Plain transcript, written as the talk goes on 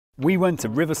We went to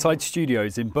Riverside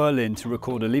Studios in Berlin to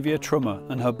record Olivia Trummer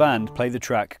and her band play the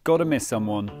track Gotta Miss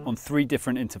Someone on 3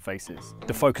 different interfaces: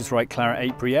 the Focusrite Clarett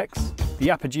 8 Pre-X,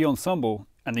 the Apogee Ensemble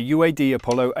and the UAD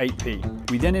Apollo 8P.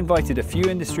 We then invited a few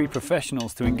industry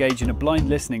professionals to engage in a blind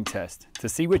listening test to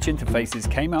see which interfaces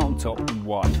came out on top and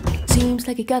why. Seems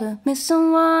like you gotta miss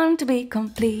someone to be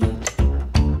complete.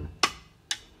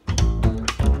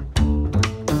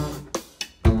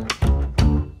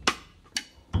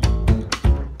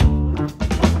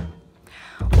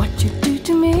 What you do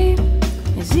to me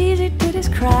is easy to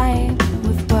describe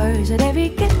with words that every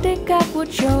gifted God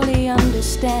would surely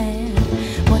understand.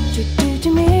 What you do to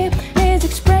me is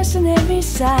expressed in every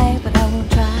side, but I will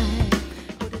try.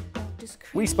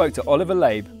 We spoke to Oliver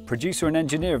Labe, producer and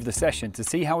engineer of the session, to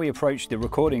see how he approached the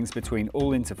recordings between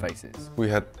all interfaces. We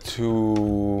had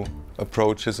 2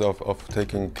 approaches of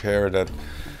taking care that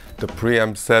the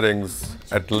preamp settings,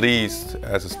 at least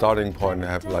as a starting point,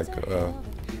 have like a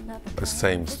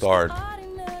same start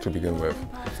to begin with.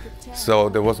 So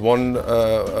there was one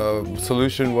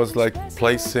solution was like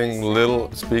placing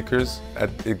little speakers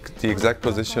at the exact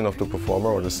position of the performer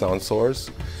or the sound source,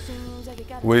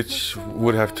 which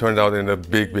would have turned out in a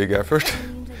big effort,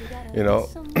 you know.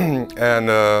 And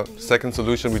second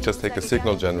solution, we just take a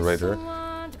signal generator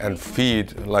and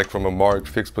feed, like from a marked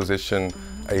fixed position,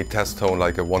 a test tone,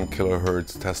 like a 1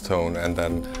 kilohertz test tone, and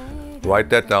then write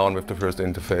that down with the first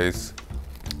interface,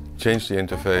 change the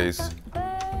interface,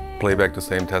 play back the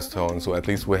same test tone, so at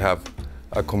least we have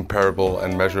a comparable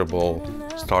and measurable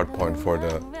start point for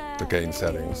the gain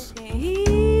settings.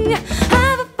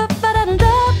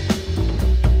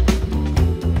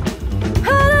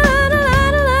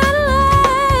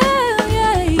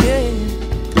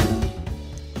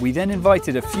 We then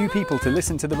invited a few people to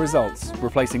listen to the results,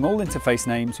 replacing all interface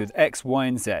names with X, Y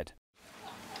and Z.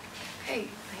 Hey,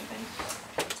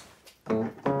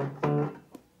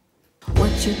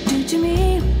 what you do to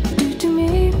me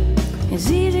is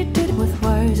easy to do with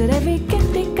words that every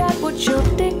gifted God would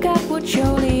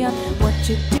surely what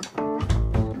you do.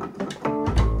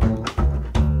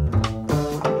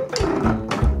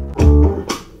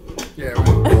 Yeah,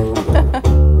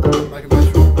 right. Like a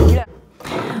mushroom. Yeah.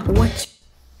 What you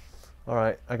All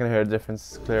right, I can hear the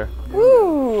difference, it's clear.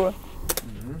 Ooh.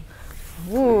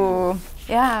 Ooh.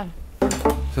 Yeah.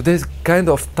 So there's kind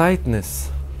of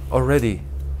tightness already,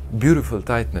 beautiful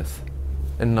tightness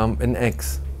in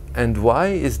X. And Y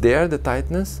is there, the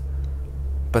tightness,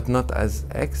 but not as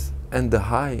X, and the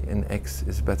high in X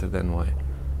is better than Y.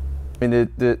 I mean,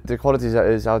 the quality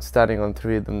is outstanding on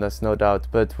 3 of them, that's no doubt,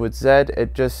 but with Z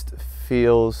it just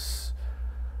feels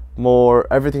more,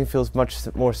 everything feels much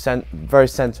more very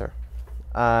center.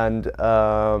 And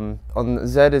on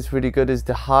Z it's really good is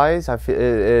the highs. I feel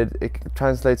it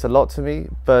translates a lot to me,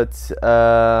 but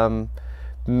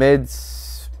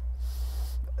mids,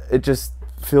 it just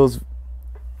feels,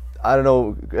 I don't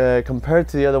know, compared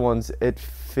to the other ones, it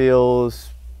feels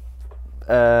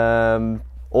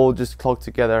all just clogged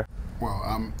together. Well,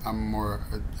 I'm more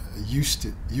used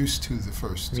to the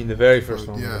first. I mean the very first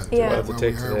one? Yeah, Yeah. when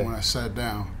we heard when I sat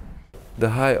down.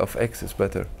 The high of X is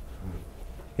better.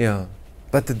 Yeah,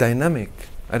 but the dynamic,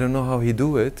 I don't know how he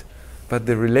do it, but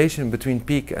the relation between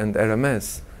peak and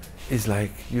RMS is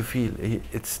like, you feel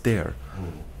it's there.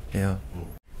 Yeah.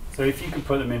 So if you could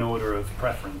put them in order of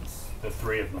preference, the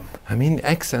 3 of them. I mean,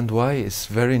 X and Y is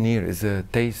very near, is a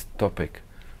taste topic.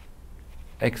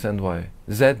 X and Y.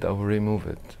 Z, I will remove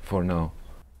it for now.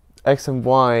 X and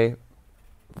Y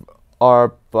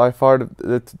are by far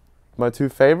my 2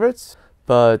 favorites,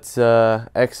 but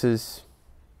X is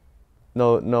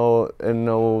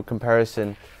no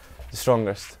comparison the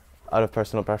strongest out of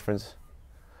personal preference.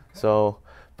 So,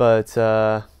 but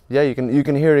yeah, you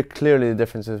can hear it clearly, the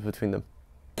differences between them.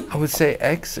 I would say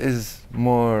X is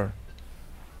more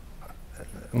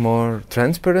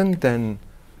transparent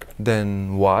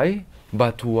than Y,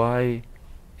 but Y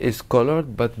is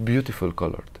colored, but beautiful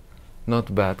colored,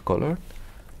 not bad colored.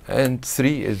 And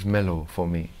 3 is mellow for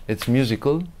me. It's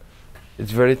musical,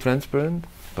 it's very transparent,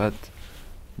 but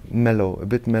mellow, a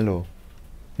bit mellow.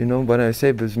 You know, when I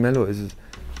say this mellow,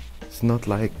 it's not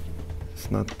like,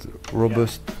 it's not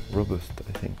robust,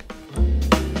 I think.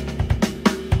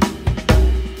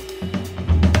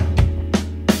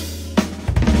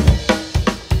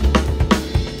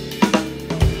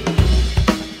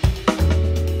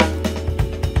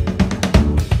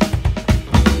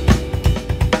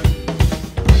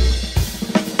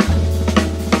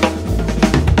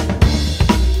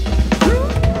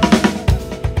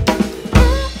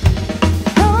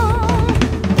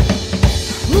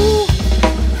 Ooh,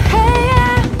 hey,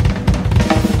 yeah.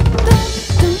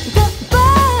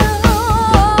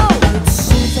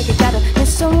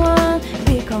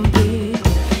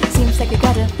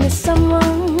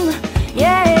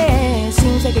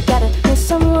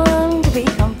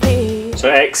 So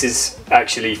X is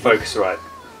actually Focusrite.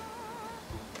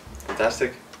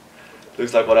 Fantastic.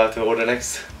 Looks like what I have to order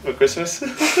next for Christmas.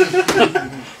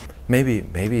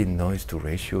 Maybe noise to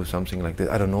ratio, something like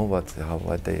that. I don't know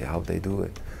how they do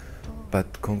it, but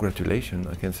congratulations,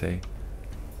 I can say.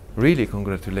 Really,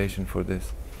 congratulations for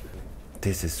this.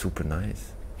 This is super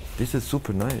nice. This is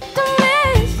super nice.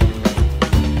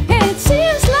 It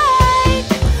seems like,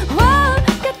 whoa,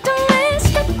 got to miss.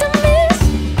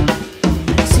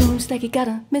 Seems like you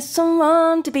gotta miss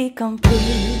someone to be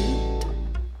complete.